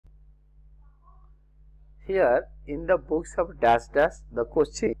Here in the books of dash dash, the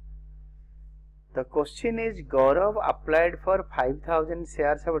question is Gaurav applied for 5,000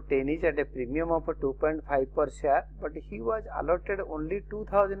 shares of 10 each at a premium of 2.5 per share, but he was allotted only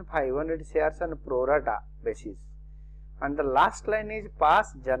 2,500 shares on pro rata basis. And the last line is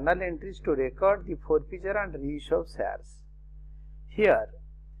pass journal entries to record the forfeiture and reissue of shares. Here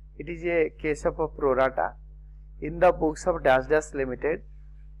it is a case of a pro rata. In the books of dash dash limited,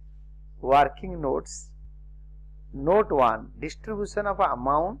 working notes, note 1, distribution of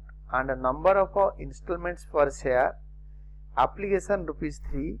amount and a number of installments per share, application rupees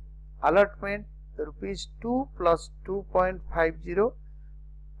 3, allotment rupees 2 plus 2.50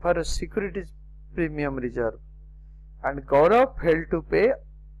 for securities premium reserve, and Gaurav failed to pay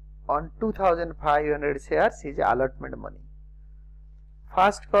on 2,500 shares his allotment money.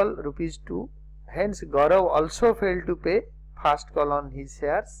 First call rupees 2, hence Gaurav also failed to pay first call on his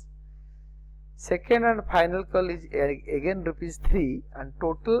shares. Second and final call is again rupees 3 and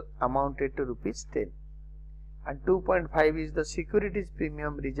total amounted to rupees 10, and 2.5 is the securities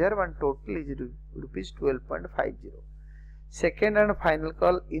premium reserve and total is rupees 12.50. Second and final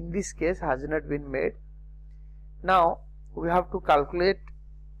call in this case has not been made. Now we have to calculate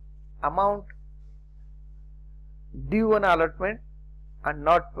amount due on allotment and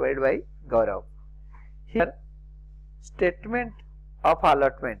not paid by Gaurav. Here statement of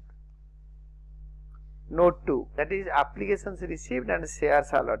allotment, note 2, that is applications received and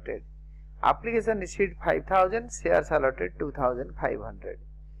shares allotted. Application received 5,000, shares allotted 2,500.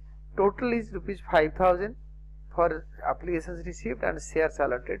 Total is rupees 5,000 for applications received and shares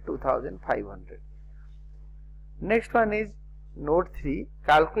allotted 2,500. Next one is note 3,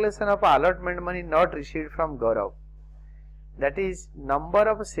 calculation of allotment money not received from Gaurav. That is number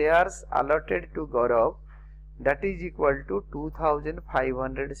of shares allotted to Gaurav, that is equal to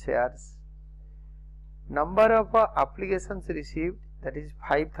 2,500 shares. Number of applications received, that is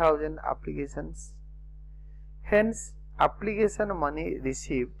 5,000 applications. Hence application money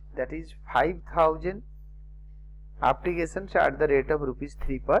received, that is 5,000 applications at the rate of rupees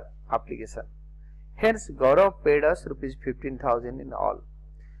 3 per application. Hence Gaurav paid us rupees 15,000 in all.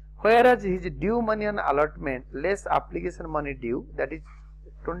 Whereas his due money on allotment less application money due, that is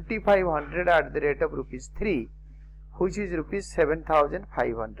 2,500 at the rate of rupees 3, which is rupees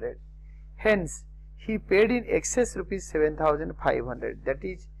 7,500. Hence he paid in excess rupees 7,500, that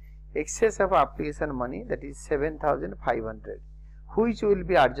is excess of application money, that is 7,500, which will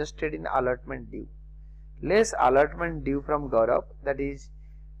be adjusted in allotment due. Less allotment due from Gaurav, that is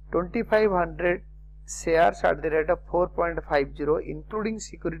 2,500 shares at the rate of 4.50 including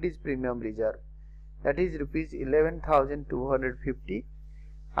securities premium reserve, that is rupees 11,250,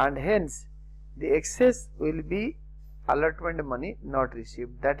 and hence the excess will be allotment money not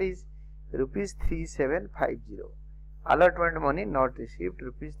received, that is rupees 3,750. Allotment money not received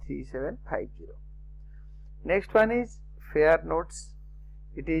rupees 3,750. Next one is fair notes.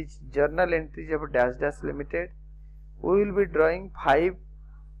 It is journal entries of dash dash limited. We will be drawing 5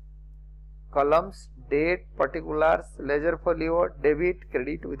 columns: date, particulars, ledger folio, debit,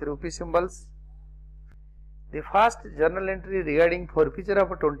 credit with rupee symbols. The first journal entry regarding forfeiture of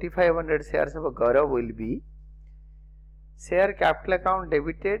 2,500 shares of Gaurav will be share capital account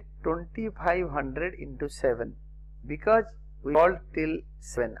debited 2,500 into 7, because we called till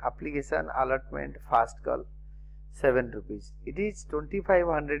 7, application, allotment, first call 7 rupees. It is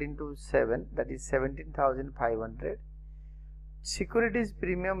 2,500 into 7, that is 17,500. Securities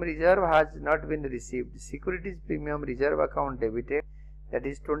premium reserve has not been received. Securities premium reserve account debited, that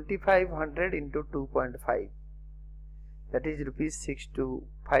is 2,500 into 2.5, that is rupees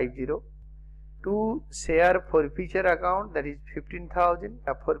 6,250. To share forfeiture account, that is 15,000.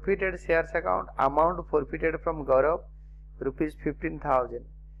 A forfeited shares account, amount forfeited from Gaurav rupees 15,000.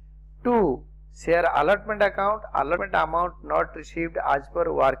 To share allotment account, allotment amount not received as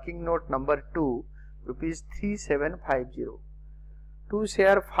per working note number 2 rupees 3,750. To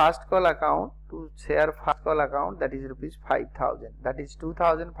share first call account, that is rupees 5,000, that is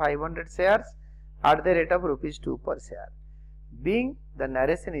 2,500 shares at the rate of rupees 2 per share. Being the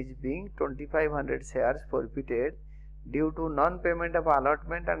narration is being 2,500 shares forfeited due to non-payment of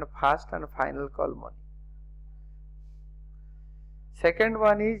allotment and first and final call money. Second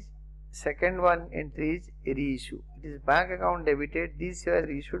one entry is reissue. It is bank account debited. These shares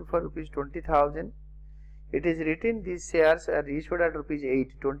reissued for rupees 20,000. It is written these shares are reissued at rupees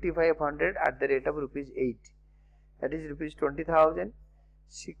 8, 2,500 at the rate of rupees 8, that is rupees 20,000.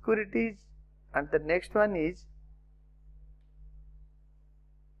 Securities, and the next one is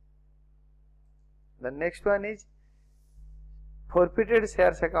Forfeited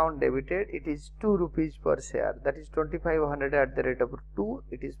shares account debited, it is 2 rupees per share, that is 2500 at the rate of 2,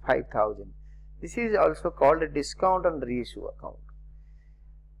 it is 5000. This is also called a discount on reissue account.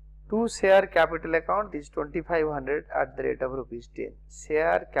 2 share capital account is 2500 at the rate of rupees 10.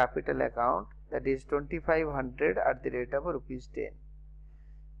 Share capital account, that is 2500 at the rate of rupees 10.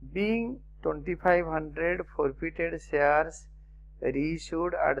 Being 2500 forfeited shares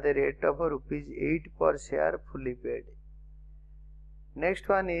reissued at the rate of rupees 8 per share fully paid. Next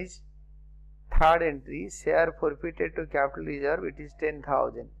one is third entry, share forfeited to capital reserve, it is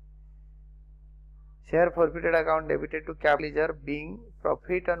 10,000. Share forfeited account debited to capital reserve being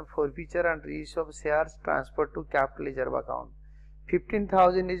profit on forfeiture and reissue of shares transferred to capital reserve account.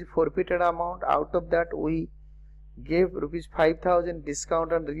 15,000 is forfeited amount, out of that we gave rupees 5,000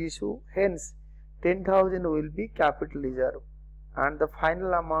 discount on reissue, hence 10,000 will be capital reserve and the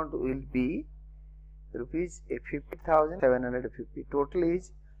final amount will be rupees 50,750. Total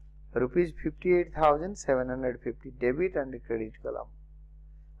is rupees 58,750 debit and credit column,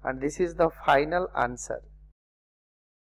 and this is the final answer.